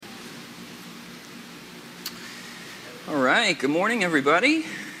All right, good morning, everybody.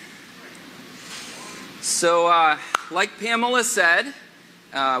 So, like Pamela said,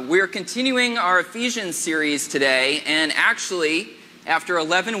 we're continuing our Ephesians series today, and actually, after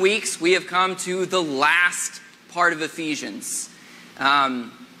 11 weeks, we have come to the last part of Ephesians.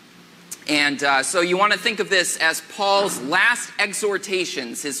 So you want to think of this as Paul's last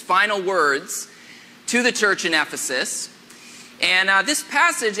exhortations, his final words to the church in Ephesus. And this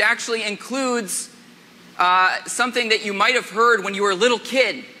passage actually includes something that you might have heard when you were a little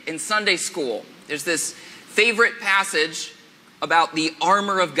kid in Sunday school. There's this favorite passage about the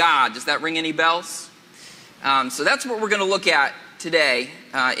armor of God. Does that ring any bells? So that's what we're going to look at today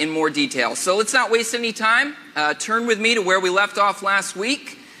in more detail. So let's not waste any time. Turn with me to where we left off last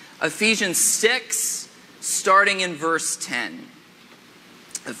week, Ephesians 6, starting in verse 10.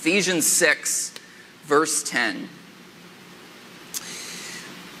 Ephesians 6, verse 10.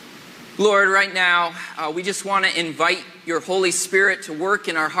 Lord, right now, we just want to invite your Holy Spirit to work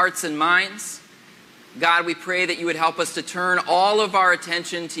in our hearts and minds. God, we pray that you would help us to turn all of our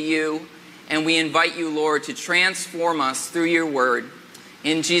attention to you, and we invite you, Lord, to transform us through your word.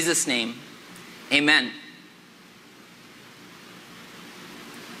 In Jesus' name, amen.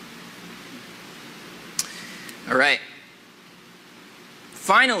 All right.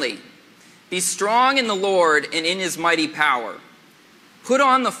 Finally, be strong in the Lord and in his mighty power. Put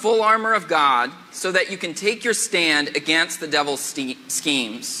on the full armor of God so that you can take your stand against the devil's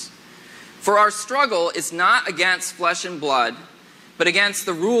schemes. For our struggle is not against flesh and blood, but against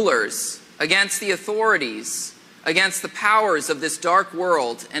the rulers, against the authorities, against the powers of this dark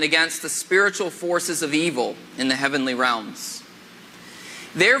world, and against the spiritual forces of evil in the heavenly realms.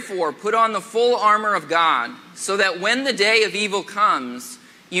 Therefore, put on the full armor of God so that when the day of evil comes,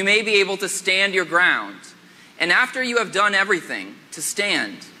 you may be able to stand your ground. And after you have done everything, to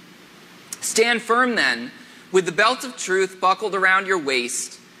stand. Stand firm then, with the belt of truth buckled around your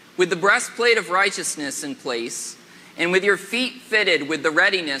waist, with the breastplate of righteousness in place, and with your feet fitted with the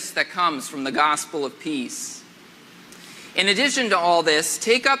readiness that comes from the gospel of peace. In addition to all this,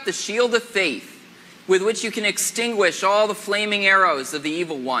 take up the shield of faith, with which you can extinguish all the flaming arrows of the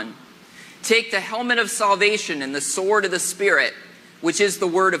evil one. Take the helmet of salvation and the sword of the Spirit, which is the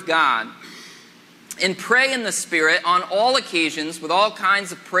word of God. And pray in the Spirit on all occasions with all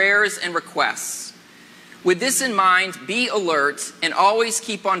kinds of prayers and requests. With this in mind, be alert and always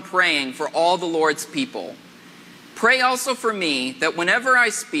keep on praying for all the Lord's people. Pray also for me that whenever I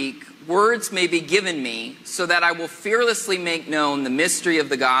speak, words may be given me so that I will fearlessly make known the mystery of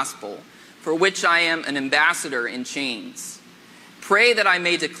the gospel, for which I am an ambassador in chains. Pray that I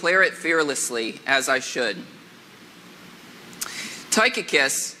may declare it fearlessly as I should.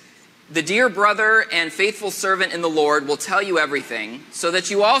 Tychicus, the dear brother and faithful servant in the Lord, will tell you everything, so that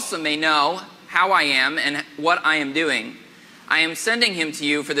you also may know how I am and what I am doing. I am sending him to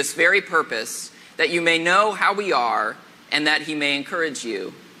you for this very purpose, that you may know how we are, and that he may encourage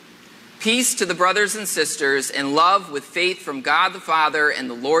you. Peace to the brothers and sisters, and love with faith from God the Father and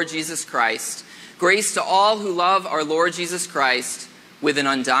the Lord Jesus Christ. Grace to all who love our Lord Jesus Christ with an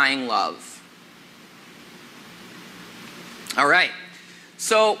undying love. All right,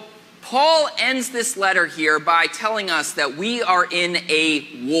 so Paul ends this letter here by telling us that we are in a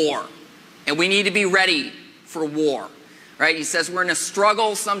war, and we need to be ready for war, right? He says we're in a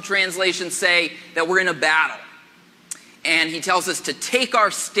struggle. Some translations say that we're in a battle, and he tells us to take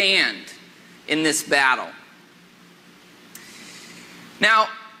our stand in this battle. Now,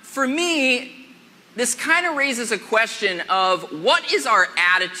 for me, this kind of raises a question of what is our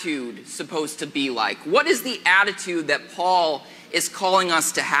attitude supposed to be like? What is the attitude that Paul is calling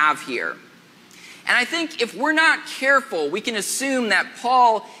us to have here? And I think if we're not careful, we can assume that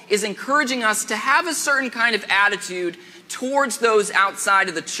Paul is encouraging us to have a certain kind of attitude towards those outside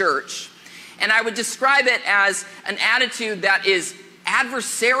of the church. And I would describe it as an attitude that is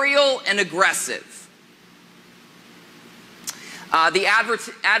adversarial and aggressive. The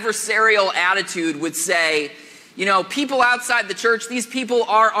adversarial attitude would say, you know, people outside the church, these people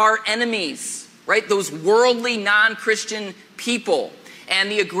are our enemies, right? Those worldly, non-Christian people.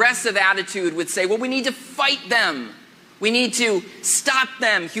 And the aggressive attitude would say, well, we need to fight them. We need to stop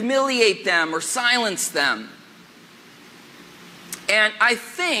them, humiliate them, or silence them. And I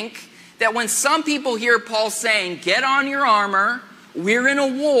think that when some people hear Paul saying, get on your armor, we're in a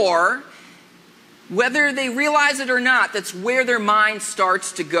war, whether they realize it or not, that's where their mind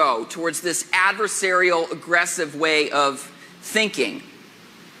starts to go, towards this adversarial, aggressive way of thinking.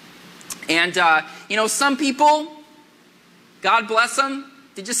 And, you know, some people, God bless them,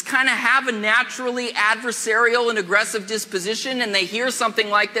 they just kind of have a naturally adversarial and aggressive disposition, and they hear something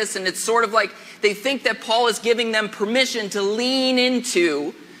like this, and it's sort of like they think that Paul is giving them permission to lean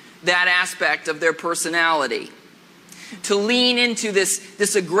into that aspect of their personality, to lean into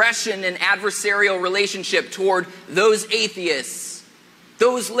this aggression and adversarial relationship toward those atheists,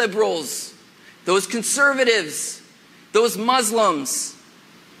 those liberals, those conservatives, those Muslims,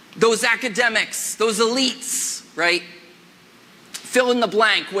 those academics, those elites, right? Fill in the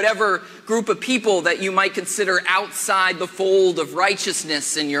blank, whatever group of people that you might consider outside the fold of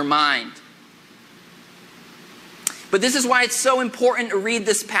righteousness in your mind. But this is why it's so important to read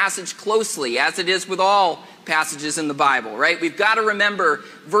this passage closely, as it is with all passages in the Bible, right? We've got to remember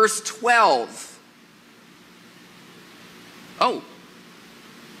verse 12. Oh.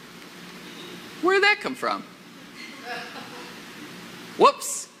 Where did that come from?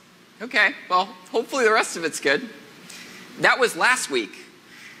 Whoops. Okay, well, hopefully the rest of it's good. That was last week.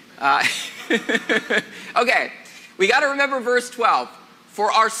 Okay, we got to remember verse 12.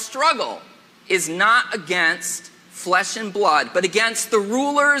 For our struggle is not against flesh and blood, but against the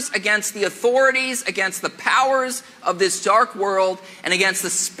rulers, against the authorities, against the powers of this dark world, and against the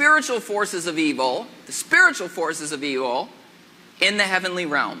spiritual forces of evil in the heavenly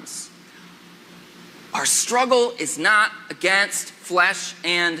realms. Our struggle is not against flesh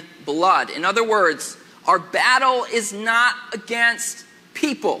and blood. In other words, our battle is not against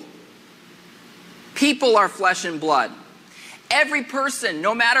people. People are flesh and blood. Every person,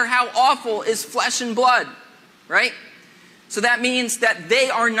 no matter how awful, is flesh and blood, right? So that means that they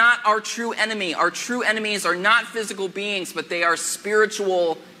are not our true enemy. Our true enemies are not physical beings, but they are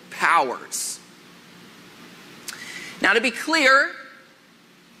spiritual powers. Now, to be clear,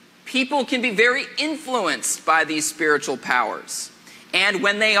 people can be very influenced by these spiritual powers. And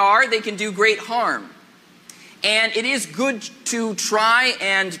when they are, they can do great harm. And it is good to try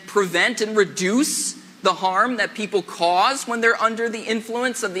and prevent and reduce the harm that people cause when they're under the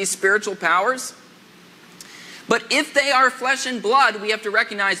influence of these spiritual powers. But if they are flesh and blood, we have to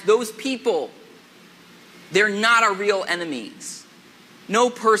recognize those people, they're not our real enemies. No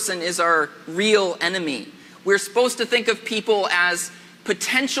person is our real enemy. We're supposed to think of people as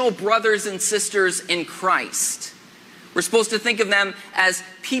potential brothers and sisters in Christ. We're supposed to think of them as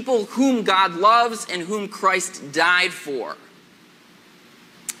people whom God loves and whom Christ died for.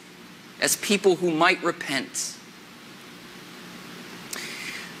 As people who might repent.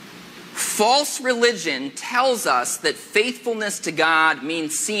 False religion tells us that faithfulness to God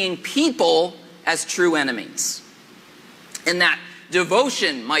means seeing people as true enemies. And that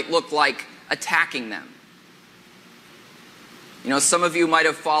devotion might look like attacking them. You know, some of you might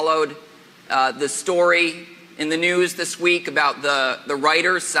have followed the story in the news this week about the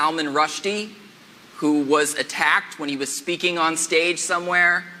writer Salman Rushdie, who was attacked when he was speaking on stage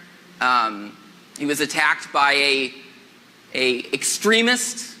somewhere. He was attacked by a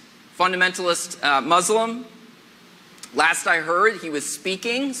extremist, fundamentalist Muslim. Last I heard, he was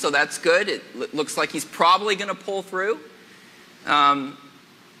speaking, so that's good. It looks like he's probably going to pull through.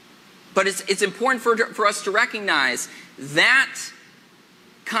 But it's important for us to recognize that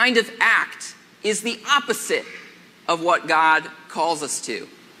kind of act is the opposite of what God calls us to.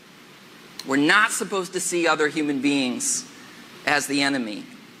 We're not supposed to see other human beings as the enemy.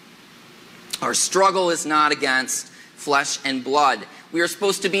 Our struggle is not against flesh and blood. We are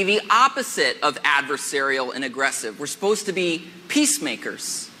supposed to be the opposite of adversarial and aggressive. We're supposed to be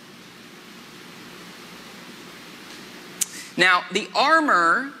peacemakers. Now, the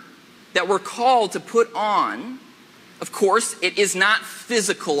armor that we're called to put on, of course, it is not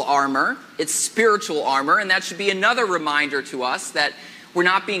physical armor, it's spiritual armor, and that should be another reminder to us that we're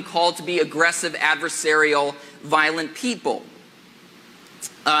not being called to be aggressive, adversarial, violent people.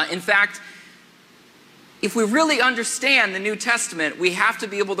 In fact, if we really understand the New Testament, we have to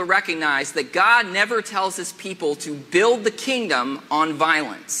be able to recognize that God never tells his people to build the kingdom on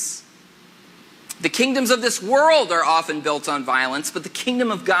violence. The kingdoms of this world are often built on violence, but the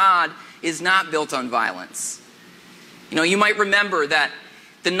kingdom of God is not built on violence. You know, you might remember that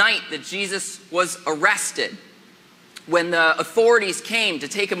the night that Jesus was arrested, when the authorities came to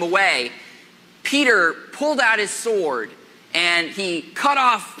take him away, Peter pulled out his sword and he cut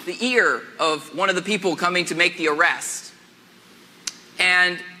off the ear of one of the people coming to make the arrest.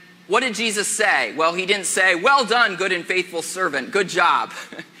 And what did Jesus say? Well, he didn't say, "Well done, good and faithful servant, good job."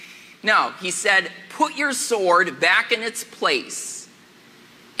 No, he said, "Put your sword back in its place."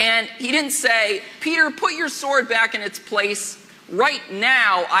 And he didn't say, "Peter, put your sword back in its place. Right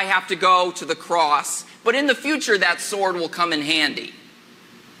now I have to go to the cross, but in the future that sword will come in handy."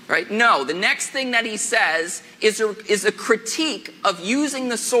 Right? No, the next thing that he says is a critique of using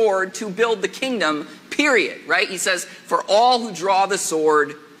the sword to build the kingdom, period. Right? He says, for all who draw the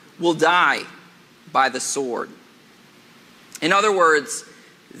sword will die by the sword. In other words,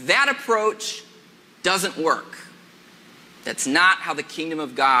 that approach doesn't work. That's not how the kingdom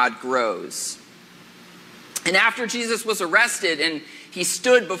of God grows. And after Jesus was arrested and he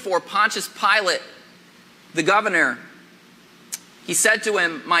stood before Pontius Pilate, the governor, he said to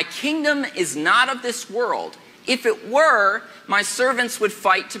him, "My kingdom is not of this world. If it were, my servants would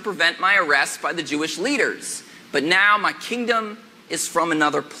fight to prevent my arrest by the Jewish leaders. But now my kingdom is from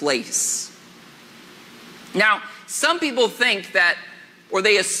another place." Now, some people think that, or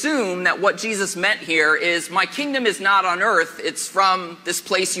they assume that what Jesus meant here is, my kingdom is not on earth, it's from this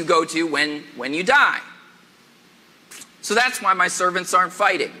place you go to when you die. So that's why my servants aren't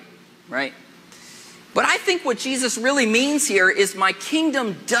fighting, right? But I think what Jesus really means here is my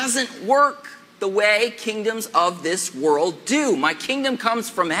kingdom doesn't work the way kingdoms of this world do. My kingdom comes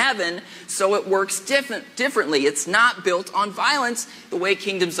from heaven, so it works differently. It's not built on violence the way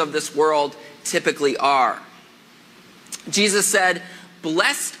kingdoms of this world typically are. Jesus said,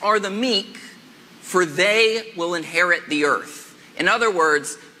 "Blessed are the meek, for they will inherit the earth." In other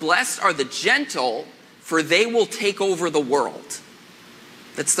words, blessed are the gentle, for they will take over the world.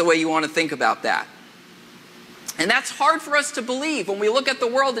 That's the way you want to think about that. And that's hard for us to believe. When we look at the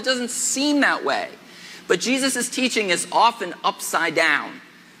world, it doesn't seem that way. But Jesus' teaching is often upside down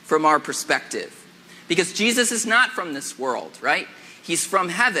from our perspective. Because Jesus is not from this world, right? He's from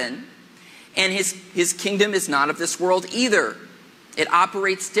heaven, and his kingdom is not of this world either. It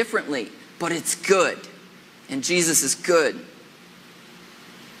operates differently, but it's good. And Jesus is good.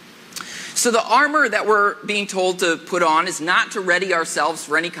 So the armor that we're being told to put on is not to ready ourselves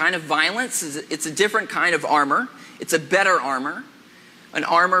for any kind of violence. It's a different kind of armor. It's a better armor, an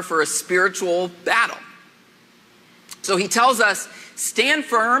armor for a spiritual battle. So he tells us, stand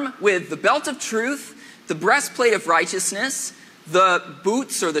firm with the belt of truth, the breastplate of righteousness, the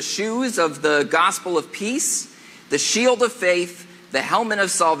boots or the shoes of the gospel of peace, the shield of faith, the helmet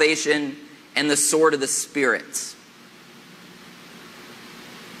of salvation, and the sword of the Spirit.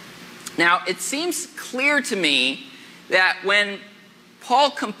 Now, it seems clear to me that when Paul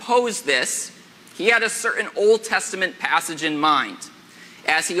composed this, he had a certain Old Testament passage in mind,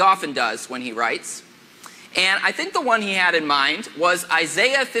 as he often does when he writes. And I think the one he had in mind was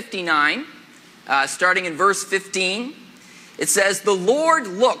Isaiah 59, starting in verse 15. It says, "The Lord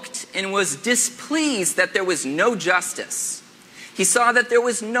looked and was displeased that there was no justice. He saw that there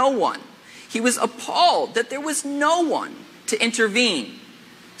was no one. He was appalled that there was no one to intervene.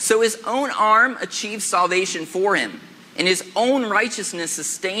 So his own arm achieved salvation for him, and his own righteousness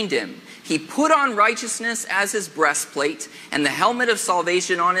sustained him. He put on righteousness as his breastplate, and the helmet of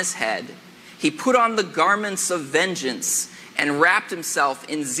salvation on his head. He put on the garments of vengeance, and wrapped himself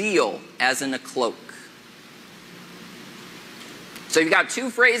in zeal as in a cloak." So you've got two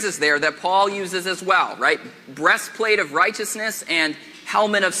phrases there that Paul uses as well, right? Breastplate of righteousness and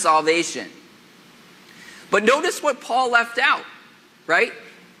helmet of salvation. But notice what Paul left out, right?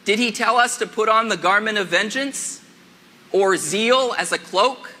 Did he tell us to put on the garment of vengeance or zeal as a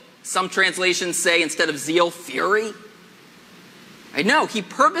cloak? Some translations say instead of zeal, fury. I know, he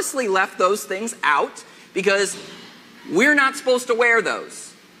purposely left those things out because we're not supposed to wear those,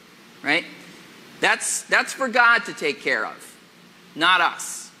 right? That's for God to take care of, not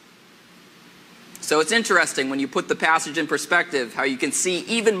us. So it's interesting when you put the passage in perspective how you can see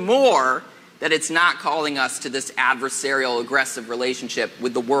even more that it's not calling us to this adversarial, aggressive relationship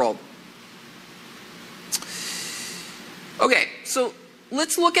with the world. Okay, so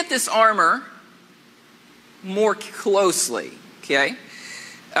let's look at this armor more closely, okay?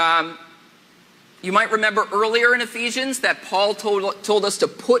 You might remember earlier in Ephesians that Paul told us to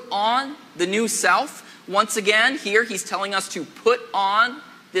put on the new self. Once again, here he's telling us to put on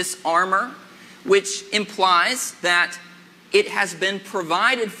this armor, which implies that it has been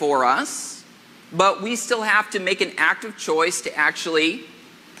provided for us, but we still have to make an active choice to actually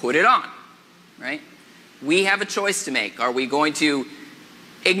put it on, right? We have a choice to make. Are we going to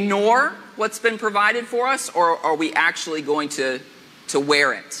ignore what's been provided for us, or are we actually going to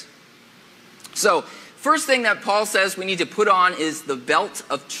wear it? So, first thing that Paul says we need to put on is the belt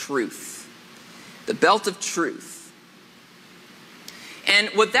of truth. The belt of truth. And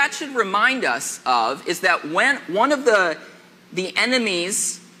what that should remind us of is that when one of the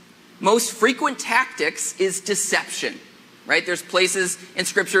enemy's most frequent tactics is deception, right? There's places in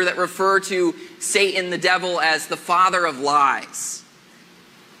Scripture that refer to Satan, the devil, as the father of lies.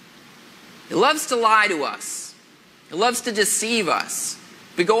 He loves to lie to us. He loves to deceive us.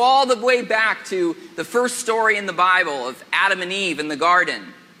 We go all the way back to the first story in the Bible of Adam and Eve in the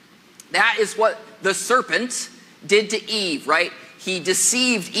garden. That is what the serpent did to Eve, right? He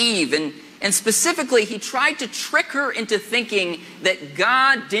deceived Eve, and specifically, he tried to trick her into thinking that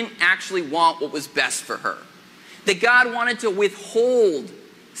God didn't actually want what was best for her. That God wanted to withhold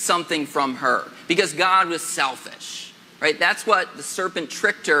something from her because God was selfish, right? That's what the serpent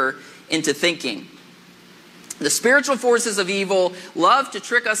tricked her into thinking. The spiritual forces of evil love to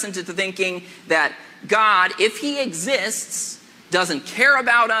trick us into thinking that God, if he exists, doesn't care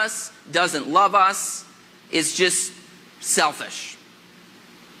about us, doesn't love us, is just selfish.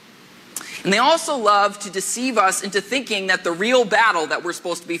 And they also love to deceive us into thinking that the real battle that we're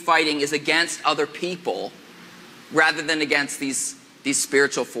supposed to be fighting is against other people rather than against these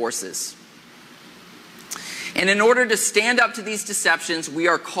spiritual forces. And in order to stand up to these deceptions, we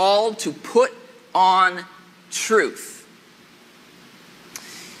are called to put on truth.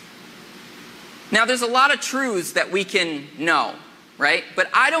 Now, there's a lot of truths that we can know, right? But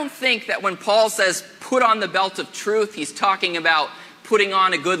I don't think that when Paul says put on the belt of truth, he's talking about putting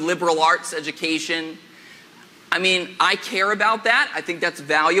on a good liberal arts education. I mean, I care about that. I think that's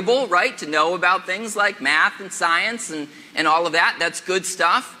valuable, right? To know about things like math and science and all of that. That's good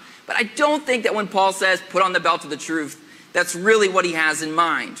stuff. But I don't think that when Paul says put on the belt of the truth, that's really what he has in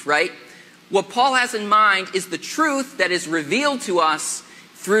mind, right? What Paul has in mind is the truth that is revealed to us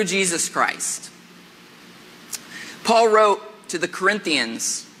through Jesus Christ. Paul wrote to the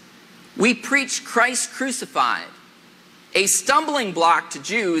Corinthians, "We preach Christ crucified, a stumbling block to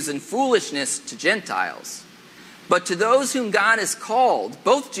Jews and foolishness to Gentiles. But to those whom God has called,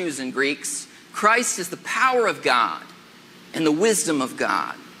 both Jews and Greeks, Christ is the power of God and the wisdom of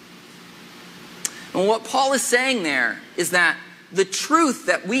God." And what Paul is saying there is that the truth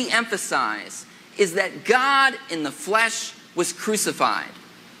that we emphasize is that God in the flesh was crucified.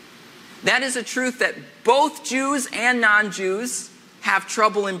 That is a truth that both Jews and non-Jews have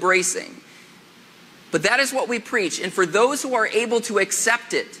trouble embracing. But that is what we preach. And for those who are able to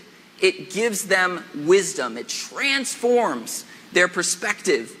accept it, it gives them wisdom. It transforms their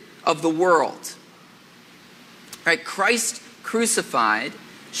perspective of the world. Right? Christ crucified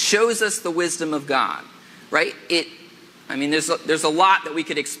shows us the wisdom of God. Right? There's a lot that we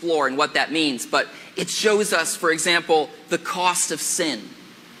could explore in what that means, but it shows us, for example, the cost of sin.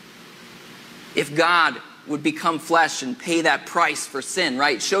 If God would become flesh and pay that price for sin,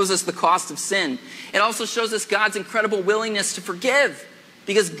 right? It shows us the cost of sin. It also shows us God's incredible willingness to forgive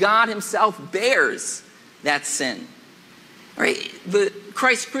because God himself bears that sin. Right? The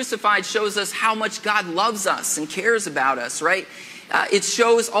Christ crucified shows us how much God loves us and cares about us, right? It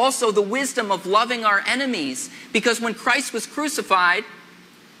shows also the wisdom of loving our enemies because when Christ was crucified,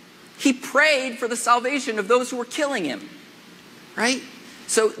 he prayed for the salvation of those who were killing him, right?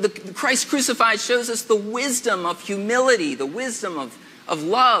 So the Christ crucified shows us the wisdom of humility, the wisdom of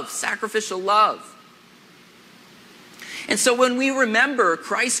love, sacrificial love. And so when we remember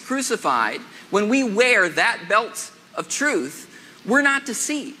Christ crucified, when we wear that belt of truth, we're not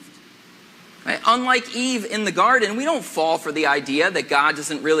deceived. Right? Unlike Eve in the garden, we don't fall for the idea that God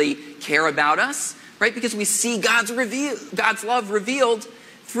doesn't really care about us, right? Because we see God's love revealed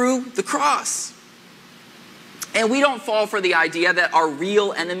through the cross. And we don't fall for the idea that our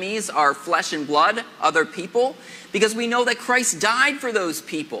real enemies are flesh and blood, other people, because we know that Christ died for those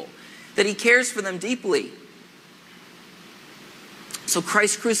people, that he cares for them deeply. So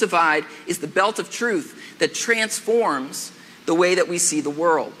Christ crucified is the belt of truth that transforms the way that we see the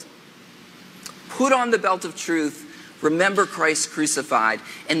world. Put on the belt of truth, remember Christ crucified,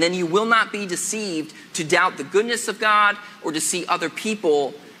 and then you will not be deceived to doubt the goodness of God or to see other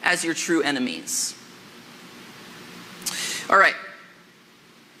people as your true enemies. All right,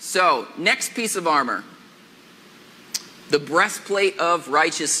 so next piece of armor, the breastplate of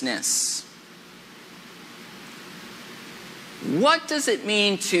righteousness. What does it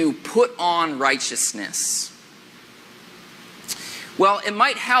mean to put on righteousness? Well, it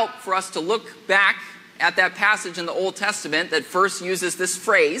might help for us to look back at that passage in the Old Testament that first uses this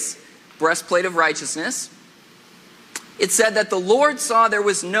phrase, breastplate of righteousness. It said that the Lord saw there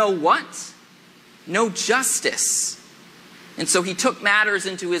was no what? No justice. And so he took matters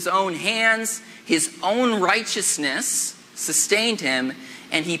into his own hands. His own righteousness sustained him,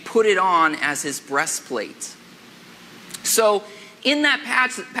 and he put it on as his breastplate. So in that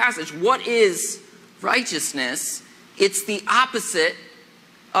passage, what is righteousness? It's the opposite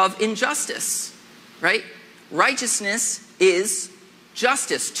of injustice, right? Righteousness is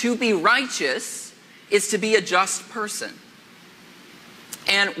justice. To be righteous is to be a just person.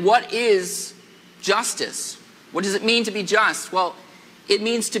 And what is justice? What does it mean to be just? Well, It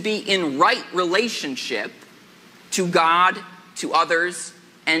means to be in right relationship to God, to others,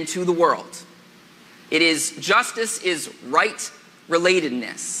 and to the world. Justice is right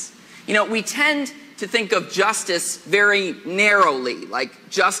relatedness. You know, we tend to think of justice very narrowly, like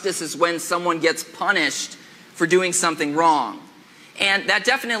justice is when someone gets punished for doing something wrong. And that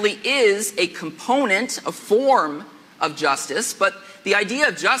definitely is a component, a form of justice, but the idea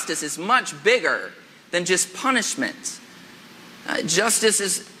of justice is much bigger than just punishment. Justice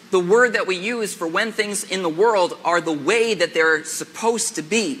is the word that we use for when things in the world are the way that they're supposed to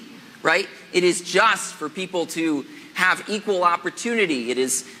be, right? It is just for people to have equal opportunity. It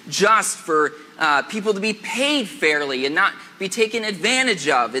is just for people to be paid fairly and not be taken advantage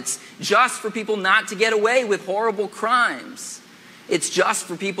of. It's just for people not to get away with horrible crimes. It's just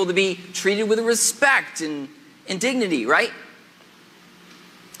for people to be treated with respect and dignity, right?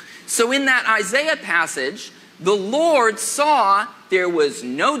 So in that Isaiah passage, the Lord saw there was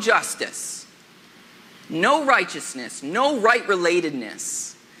no justice, no righteousness, no right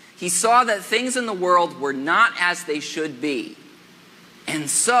relatedness. He saw that things in the world were not as they should be. And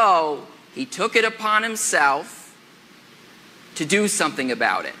so he took it upon himself to do something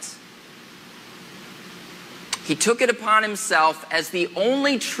about it. He took it upon himself as the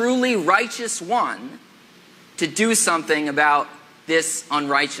only truly righteous one to do something about this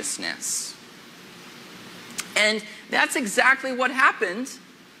unrighteousness. And that's exactly what happened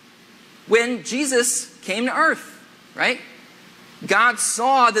when Jesus came to earth, right? God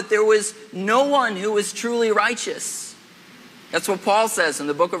saw that there was no one who was truly righteous. That's what Paul says in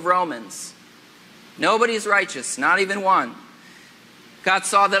the book of Romans. Nobody's righteous, not even one. God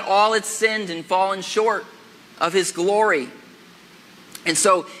saw that all had sinned and fallen short of his glory. And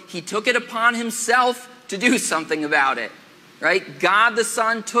so he took it upon himself to do something about it, right? God the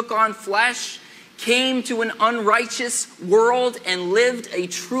Son took on flesh, came to an unrighteous world and lived a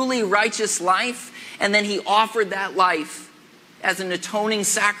truly righteous life, and then he offered that life as an atoning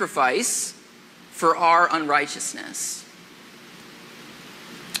sacrifice for our unrighteousness.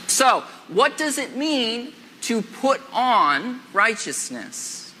 So, what does it mean to put on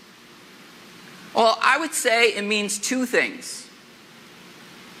righteousness? Well, I would say it means two things.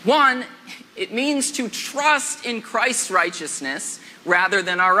 One, it means to trust in Christ's righteousness rather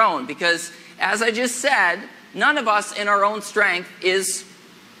than our own, because as I just said, none of us in our own strength is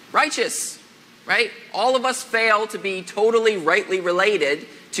righteous, right? All of us fail to be totally rightly related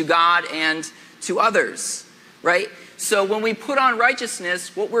to God and to others, right? So when we put on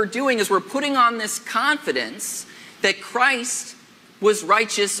righteousness, what we're doing is we're putting on this confidence that Christ was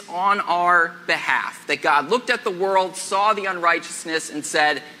righteous on our behalf, that God looked at the world, saw the unrighteousness, and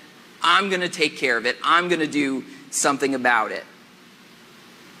said, I'm going to take care of it. I'm going to do something about it.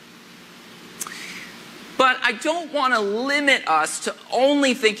 But I don't want to limit us to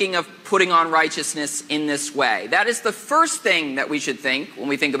only thinking of putting on righteousness in this way. That is the first thing that we should think when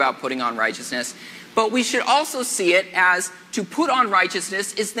we think about putting on righteousness. But we should also see it as to put on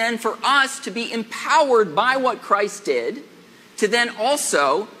righteousness is then for us to be empowered by what Christ did to then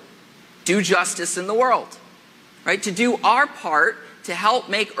also do justice in the world, right? To do our part to help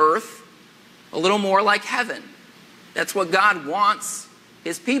make earth a little more like heaven. That's what God wants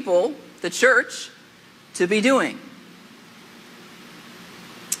his people, the church, to be doing.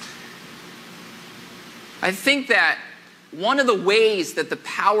 I think that one of the ways that the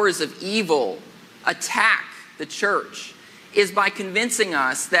powers of evil attack the church is by convincing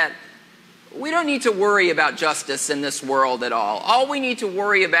us that we don't need to worry about justice in this world at all. All we need to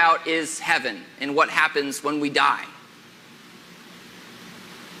worry about is heaven and what happens when we die.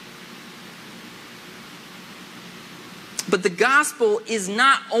 But the gospel is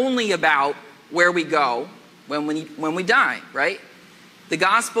not only about where we go when we die, right? The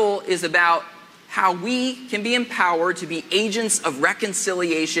gospel is about how we can be empowered to be agents of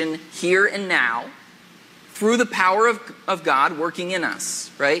reconciliation here and now through the power of God working in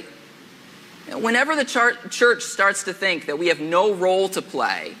us, right? Whenever the church starts to think that we have no role to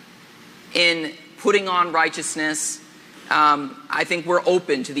play in putting on righteousness, I think we're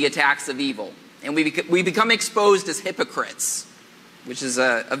open to the attacks of evil. And we become exposed as hypocrites, which is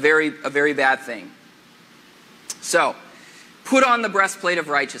a very bad thing. So, put on the breastplate of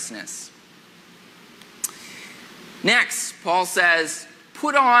righteousness. Next, Paul says,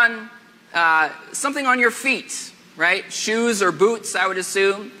 put on something on your feet, right? Shoes or boots, I would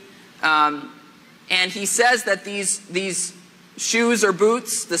assume. And he says that these shoes or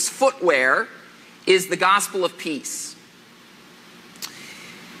boots, this footwear, is the gospel of peace.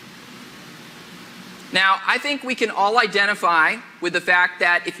 Now, I think we can all identify with the fact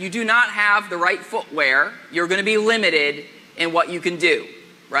that if you do not have the right footwear, you're going to be limited in what you can do,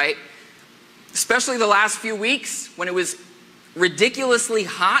 right? Especially the last few weeks when it was ridiculously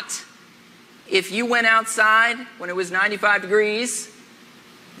hot. If you went outside when it was 95 degrees,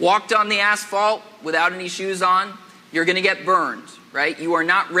 walked on the asphalt without any shoes on, you're going to get burned, right? You are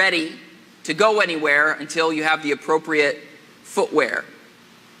not ready to go anywhere until you have the appropriate footwear.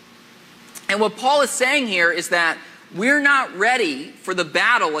 And what Paul is saying here is that we're not ready for the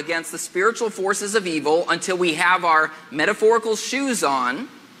battle against the spiritual forces of evil until we have our metaphorical shoes on,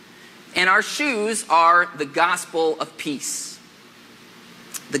 and our shoes are the gospel of peace.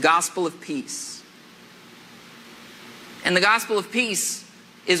 The gospel of peace. And the gospel of peace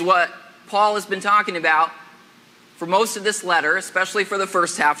is what Paul has been talking about for most of this letter, especially for the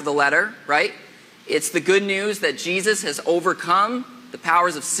first half of the letter, right? It's the good news that Jesus has overcome the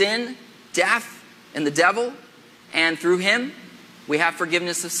powers of sin, death, and the devil, and through him, we have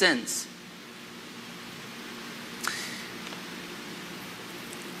forgiveness of sins.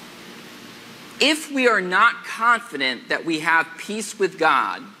 If we are not confident that we have peace with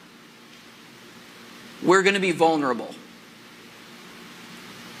God, we're going to be vulnerable.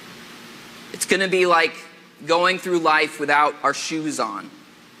 It's going to be like going through life without our shoes on.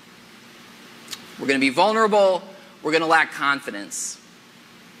 We're going to be vulnerable. We're going to lack confidence.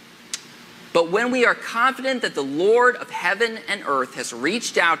 But when we are confident that the Lord of heaven and earth has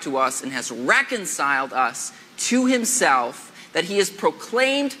reached out to us and has reconciled us to himself, that he has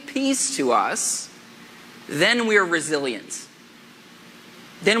proclaimed peace to us, then we are resilient.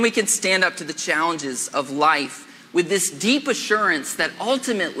 Then we can stand up to the challenges of life with this deep assurance that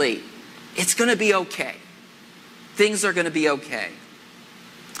ultimately it's going to be okay. Things are going to be okay.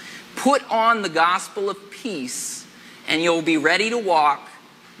 Put on the gospel of peace and you'll be ready to walk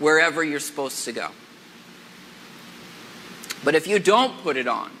wherever you're supposed to go. But if you don't put it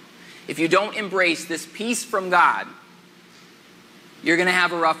on, if you don't embrace this peace from God, you're going to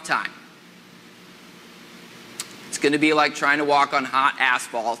have a rough time. It's going to be like trying to walk on hot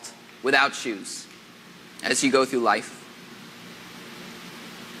asphalt without shoes as you go through life.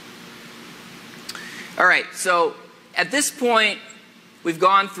 All right, so at this point, we've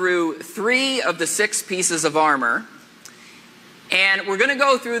gone through 3 of the 6 pieces of armor. And we're going to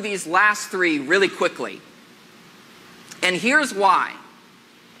go through these last 3 really quickly. And here's why.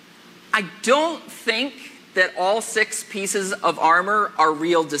 I don't think that all 6 pieces of armor are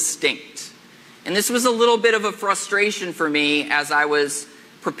real distinct. And this was a little bit of a frustration for me as I was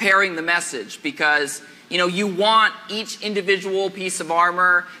preparing the message, because you want each individual piece of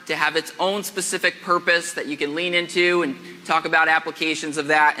armor to have its own specific purpose that you can lean into and talk about applications of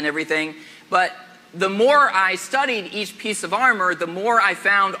that and everything. But the more I studied each piece of armor, the more I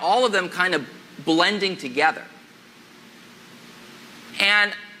found all of them kind of blending together.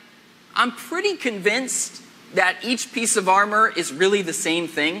 And I'm pretty convinced that each piece of armor is really the same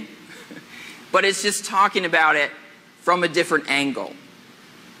thing, but it's just talking about it from a different angle.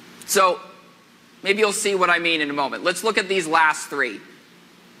 So maybe you'll see what I mean in a moment. Let's look at these last 3.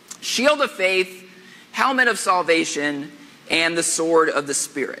 Shield of faith, helmet of salvation, and the sword of the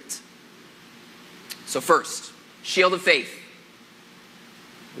Spirit. So first, shield of faith.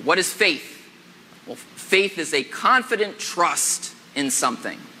 What is faith? Well, faith is a confident trust in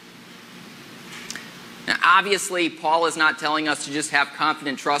something. Now, obviously, Paul is not telling us to just have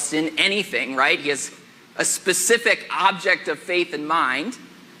confident trust in anything, right? He has a specific object of faith in mind.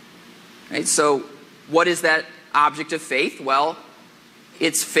 Right? So what is that object of faith? Well,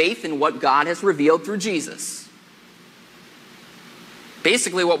 it's faith in what God has revealed through Jesus.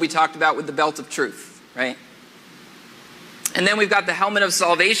 Basically what we talked about with the belt of truth. Right? And then we've got the helmet of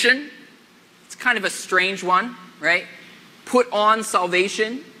salvation. It's kind of a strange one, right? Put on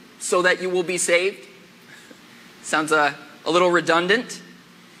salvation so that you will be saved. Sounds a little redundant.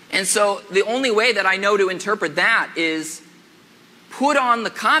 And so the only way that I know to interpret that is put on the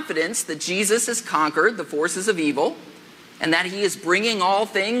confidence that Jesus has conquered the forces of evil and that he is bringing all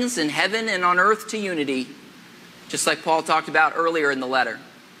things in heaven and on earth to unity, just like Paul talked about earlier in the letter,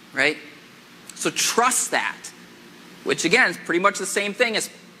 right? So trust that, which again is pretty much the same thing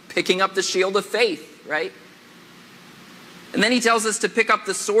as picking up the shield of faith, right? And then he tells us to pick up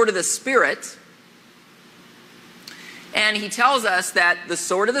the sword of the Spirit. And he tells us that the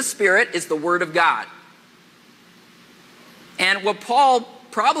sword of the Spirit is the Word of God. And what Paul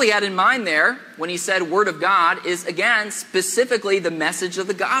probably had in mind there when he said Word of God is, again, specifically the message of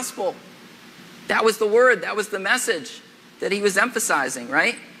the gospel. That was the word, that was the message that he was emphasizing,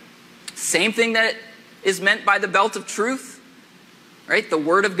 right? Same thing that is meant by the belt of truth, right? The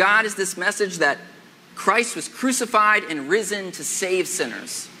Word of God is this message that Christ was crucified and risen to save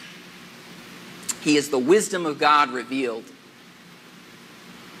sinners. He is the wisdom of God revealed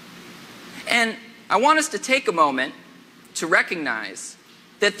And I want us to take a moment to recognize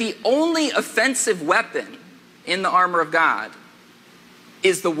that the only offensive weapon in the armor of God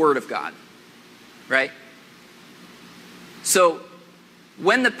is the Word of God, right? So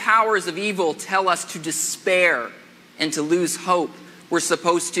when the powers of evil tell us to despair and to lose hope, we're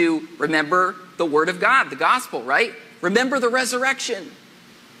supposed to remember the Word of God, the gospel, right? Remember the resurrection.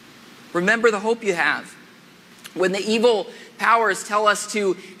 Remember the hope you have. When the evil powers tell us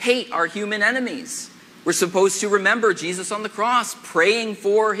to hate our human enemies, we're supposed to remember Jesus on the cross praying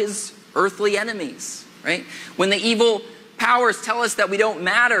for his earthly enemies, right? When the evil powers tell us that we don't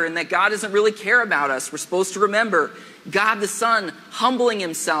matter and that God doesn't really care about us, we're supposed to remember God the Son humbling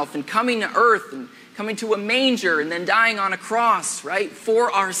himself and coming to earth and coming to a manger and then dying on a cross, right,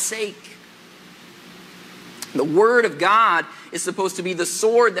 for our sake. The Word of God is supposed to be the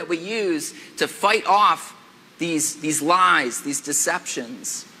sword that we use to fight off these lies, these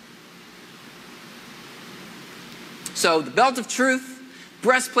deceptions. So the belt of truth,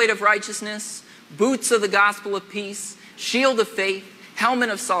 breastplate of righteousness, boots of the gospel of peace, shield of faith, helmet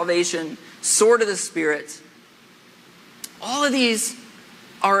of salvation, sword of the Spirit. All of these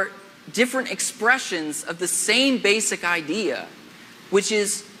are different expressions of the same basic idea, which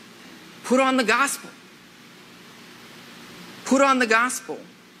is put on the gospel. Put on the gospel.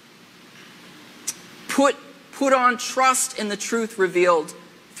 Put on trust in the truth revealed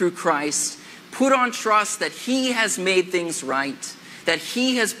through Christ. Put on trust that he has made things right, that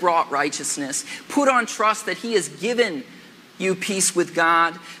he has brought righteousness. Put on trust that he has given you peace with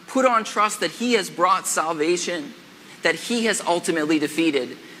God. Put on trust that he has brought salvation, that he has ultimately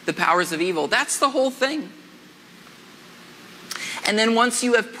defeated the powers of evil. That's the whole thing. And then once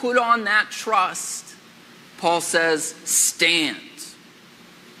you have put on that trust, Paul says, stand.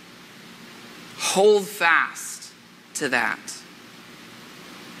 Hold fast to that.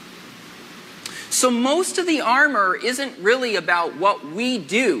 So most of the armor isn't really about what we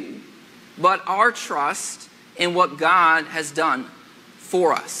do, but our trust in what God has done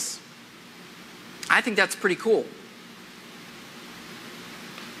for us. I think that's pretty cool.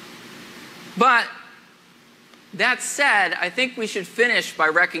 But that said, I think we should finish by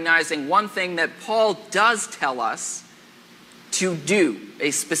recognizing one thing that Paul does tell us to do,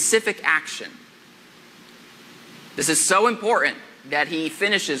 a specific action. This is so important that he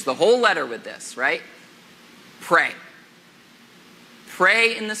finishes the whole letter with this, right? Pray.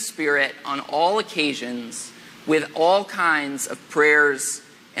 Pray in the Spirit on all occasions with all kinds of prayers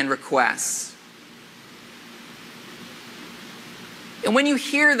and requests. And when you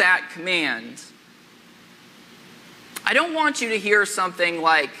hear that command, I don't want you to hear something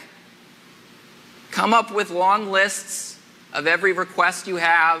like, come up with long lists of every request you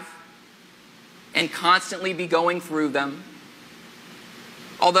have and constantly be going through them.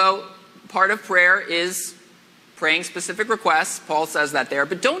 Although part of prayer is praying specific requests, Paul says that there,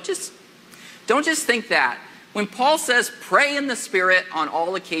 but don't just think that. When Paul says pray in the Spirit on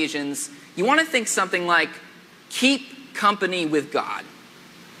all occasions, you want to think something like, keep company with God.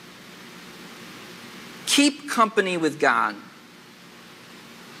 Keep company with God.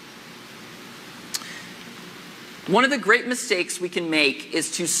 One of the great mistakes we can make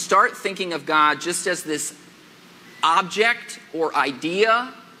is to start thinking of God just as this object or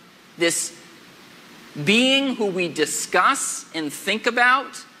idea, this being who we discuss and think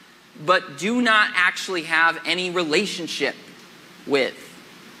about, but do not actually have any relationship with.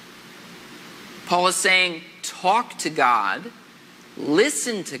 Paul is saying, talk to God,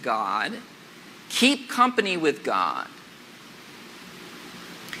 listen to God, keep company with God.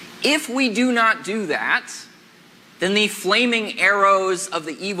 If we do not do that, then the flaming arrows of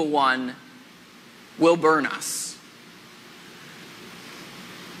the evil one will burn us.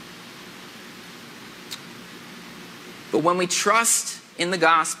 But when we trust in the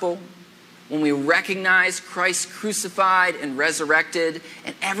gospel, when we recognize Christ crucified and resurrected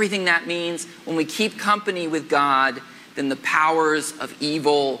and everything that means, when we keep company with God, then the powers of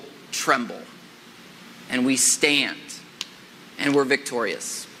evil tremble. And we stand. And we're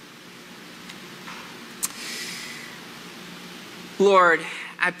victorious. Lord,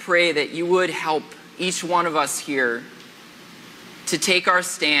 I pray that you would help each one of us here to take our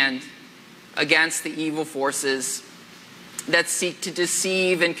stand against the evil forces that seek to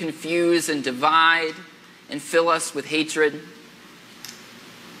deceive and confuse and divide and fill us with hatred.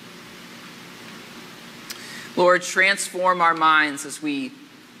 Lord, transform our minds as we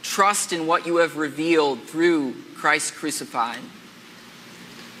trust in what you have revealed through Christ crucified.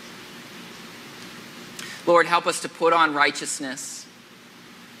 Lord, help us to put on righteousness.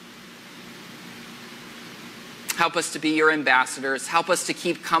 Help us to be your ambassadors. Help us to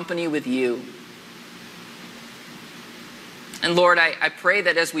keep company with you. And Lord, I pray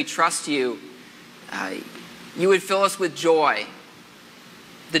that as we trust you, you would fill us with joy,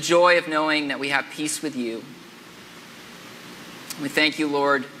 the joy of knowing that we have peace with you. We thank you,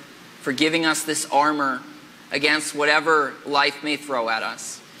 Lord, for giving us this armor against whatever life may throw at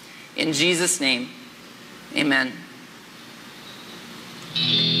us. In Jesus' name, amen.